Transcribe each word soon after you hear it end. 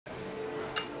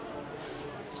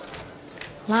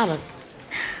Labas.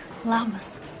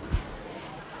 Labas.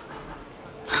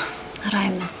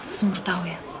 Raimis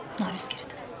smurtauja. Noriu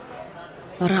skirtis.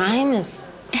 Raimis?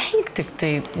 Eik tik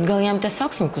tai. Gal jam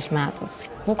tiesiog sunkus metas.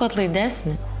 Būk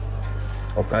atlaidesnį.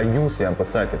 O ką jūs jam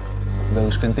pasakėt? Gal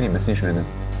iš kantrybės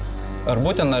išvedėt? Ar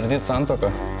būtent ardyti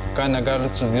santuoką? Ką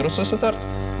negalit su vyru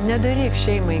susitart? Nedaryk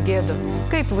šeimai gėdos.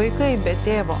 Kaip vaikai be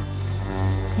tėvo.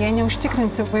 Jei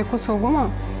neužtikrinsi vaikų saugumo,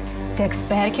 teks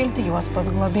perkelti juos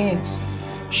pas globėjus.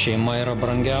 Šeima yra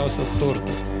brangiausias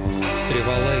turtas.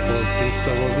 Privalai klausyti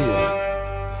savo vyrų.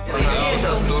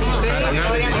 Brangiausias turtas.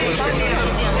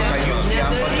 Ką jūs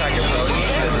jam pasakėt?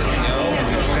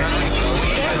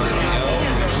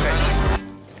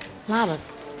 Labas.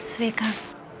 Sveika.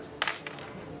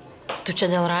 Tu čia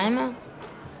dėl Raimio?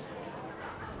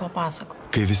 Papasakok.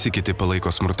 Kai visi kiti palaiko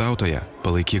smurtautoją,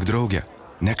 palaikyk draugę.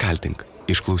 Nekaltink,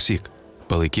 išklausyk.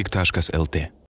 palaikyk.lt